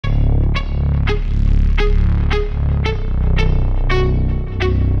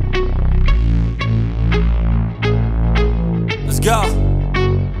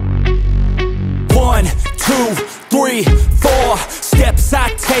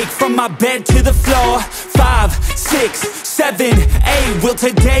take from my bed to the floor. 5, 6, 7, 8. Will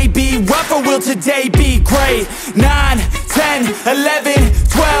today be rough or will today be great? 9, 10, 11,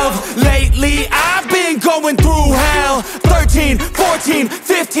 12. Lately I've been going through hell. 13, 14,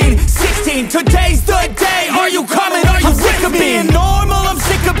 15, 16. Today's the day. Are you coming? Are you I'm sick of being normal, I'm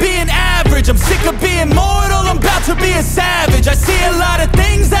sick of being average. I'm sick of being mortal, I'm about to be a savage. I see a lot of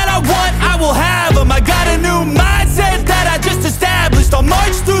things that I want, I will have them. I got a new mindset that I just established. I'll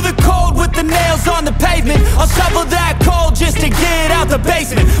march through the cold with the nails on the pavement. I'll shovel that coal just to get out the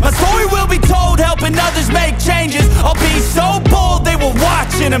basement. My story will be told, helping others make changes. I'll be so bold, they will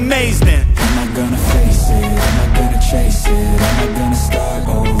watch in amazement. Am I gonna face it? Am I gonna chase it? Am I gonna start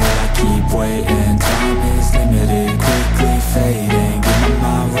or will I keep waiting? Time is limited, quickly fading. Get my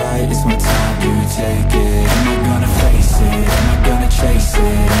mind right, it's my time to take it. Am I gonna face it? Am I gonna chase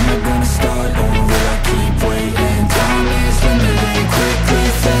it? Am I gonna start or will I keep waiting? Time is limited, quickly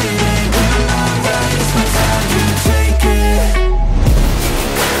fading. Get my mind right, it's my time to take it.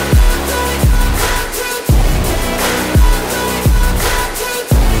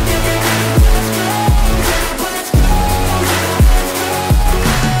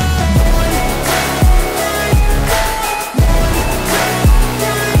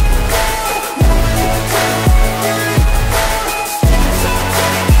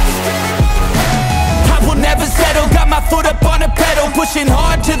 Foot up on the pedal, pushing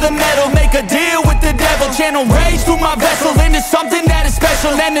hard to the metal. Make a deal with the devil, channel rage through my vessel into something that is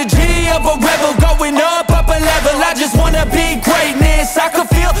special. Energy of a rebel, going up a level. I just wanna be greatness, I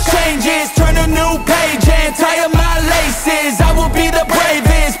could feel changes. Turn a new page and tie up my laces. I will be the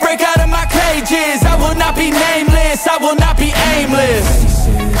bravest, break out of my cages. I will not be nameless, I will not be aimless.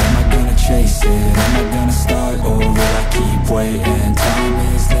 Face it, am I gonna chase it? Am I gonna start or will I keep waiting? Time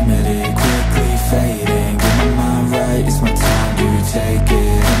is limited, quickly fading. Get my mind right, it's my time to take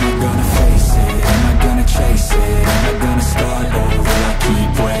it. Am I gonna face it? Am I gonna chase it? Am I gonna start or will I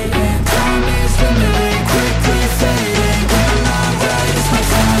keep waiting? Time is limited, quickly fading. Get my mind right, it's my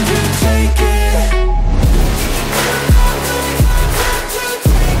time to take it.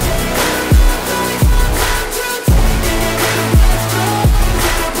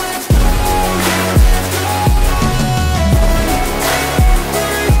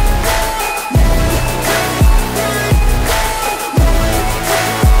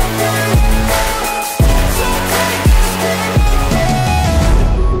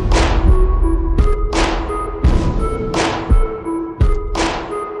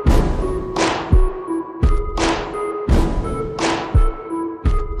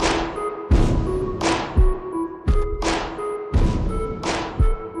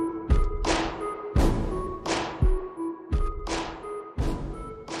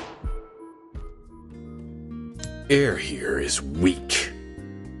 Air here is weak.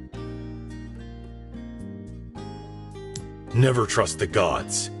 Never trust the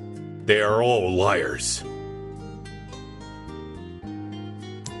gods. They are all liars.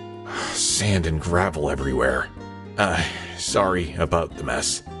 Sand and gravel everywhere. Sorry about the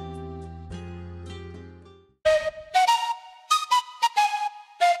mess.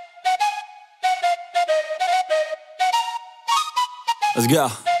 Let's go.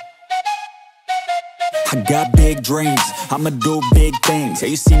 I got big dreams, I'ma do big things. Yeah,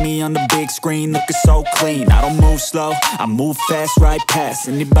 you see me on the big screen, looking so clean. I don't move slow, I move fast, right past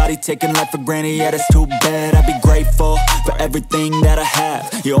anybody taking life for granted, yeah, that's too bad. I'd be grateful for everything that I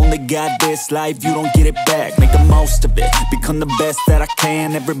have. You only got this life, you don't get it back. Make the most of it, become the best that I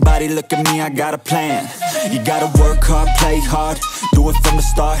can. Everybody look at me, I got a plan. You gotta work hard, play hard, do it from the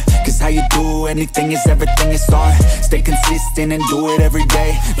start. Cause how you do anything is everything is art. Stay consistent and do it every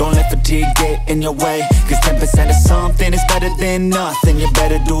day. Don't let fatigue get in your way. Cause 10% of something is better than nothing. You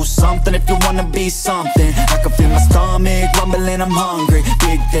better do something if you wanna be something. I can feel my stomach rumbling, I'm hungry.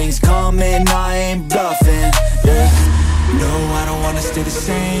 Big things coming, I ain't bluffing, yeah. No, I don't wanna stay the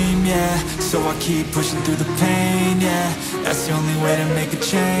same, yeah. So I keep pushing through the pain, yeah. That's the only way to make a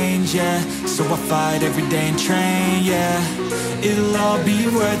change, yeah. So I fight every day and train, yeah. It'll all be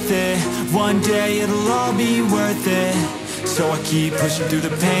worth it. One day it'll all be worth it. So I keep pushing through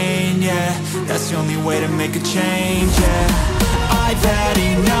the pain, yeah. That's the only way to make a change, yeah. I've had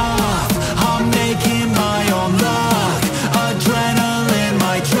enough, I'm making my own luck. Adrenaline,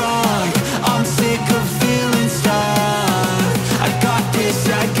 my drug, I'm sick of feeling stuck. I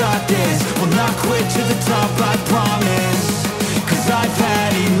got this, will not quit to the top, I promise. Cause I've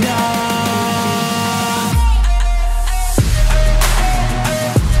had enough.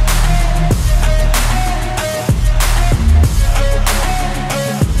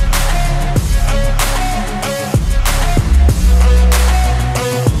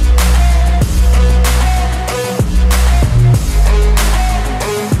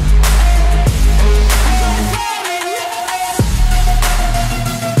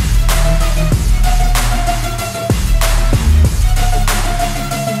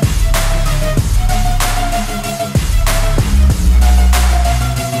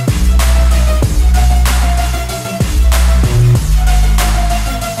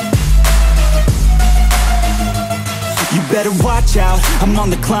 I'm on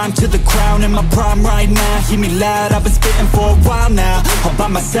the climb to the crown, in my prime right now. Hear me loud, I've been spitting for a while now. All by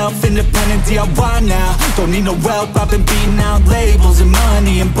myself, independent DIY now. Don't need no help, I've been beating out labels and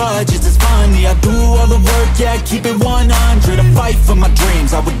money and budgets, it's funny. I do all the work, yeah, keep it 100. I fight for my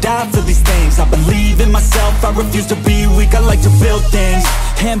dreams, I would die for these things. I believe in myself, I refuse to be weak, I like to build things.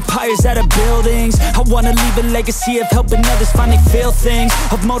 Empires out of buildings, I wanna leave a legacy of helping others finally feel things,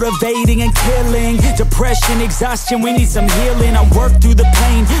 of motivating and killing depression, exhaustion, we need some healing. I work through the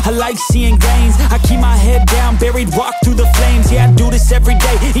pain, I like seeing gains. I keep my head down, buried, walk through the flames. Yeah, I do this every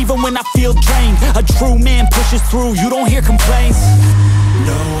day, even when I feel drained. A true man pushes through, you don't hear complaints.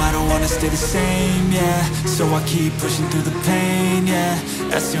 No, I don't wanna stay the same, yeah. So I keep pushing through the pain, yeah.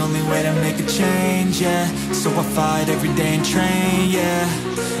 That's the only way to make a change, yeah. So I fight every day and train, yeah.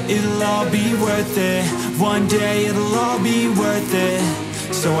 It'll all be worth it, one day it'll all be worth it.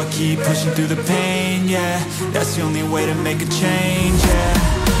 So I keep pushing through the pain, yeah. That's the only way to make a change, yeah.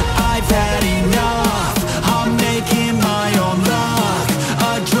 I've had enough, I'm making my own luck.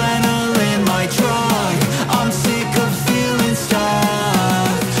 Adrenaline, my drug, I'm sick of feeling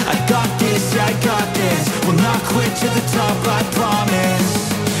stuck. I got this, yeah, I got this. Will not quit to the top, I promise.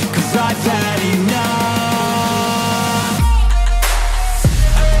 Cause I've had enough.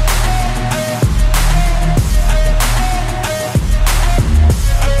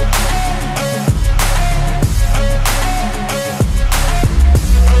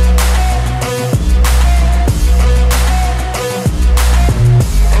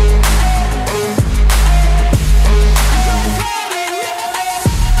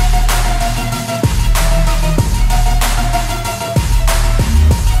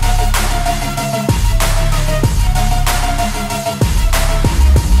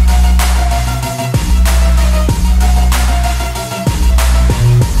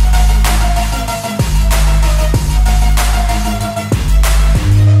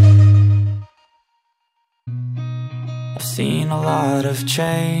 Seen a lot of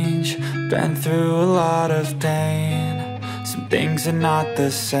change, been through a lot of pain. Some things are not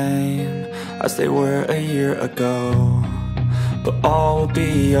the same as they were a year ago, but all will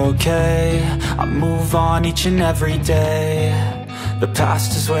be okay. I move on each and every day. The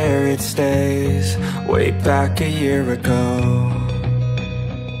past is where it stays, way back a year ago.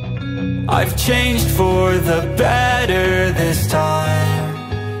 I've changed for the better this time.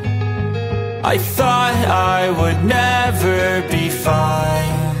 I thought I would never be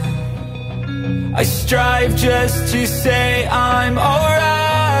fine. I strive just to say I'm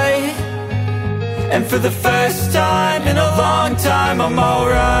alright, and for the first time in a long time I'm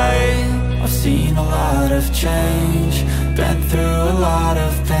alright. I've seen a lot of change, been through a lot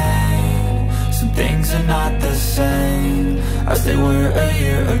of pain. Some things are not the same as they were a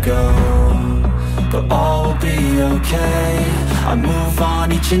year ago, but all will be okay. I move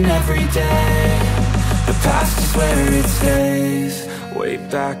on each and every day. The past is where it stays, way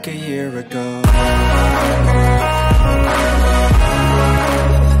back a year ago.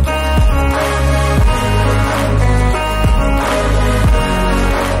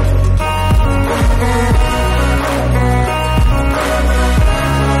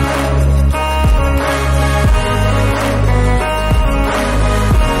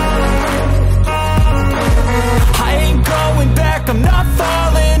 I'm not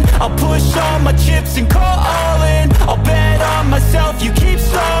falling, I'll push all my chips and call all in. I'll bet on myself, you keep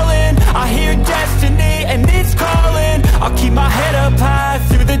stalling. I hear destiny and it's calling. I'll keep my head up high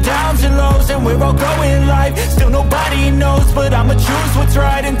through the downs and lows, and we're all going life. Still nobody knows, but I'ma choose what's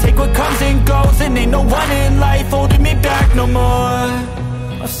right and take what comes and goes. And ain't no one in life holding me back no more.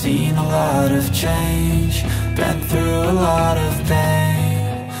 I've seen a lot of change, been through a lot of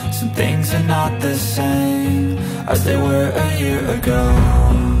pain. Some things are not the same as they were a year ago,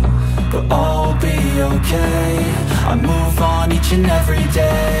 but all will be okay. I move on each and every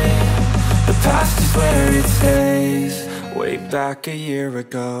day. The past is where it stays, way back a year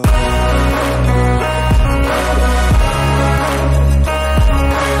ago.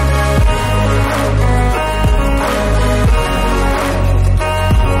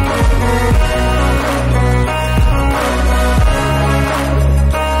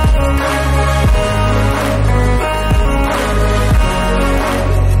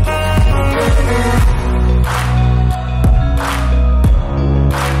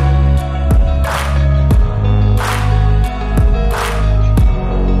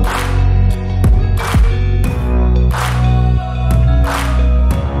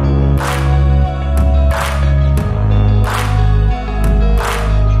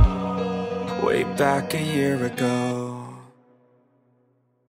 Back a year ago.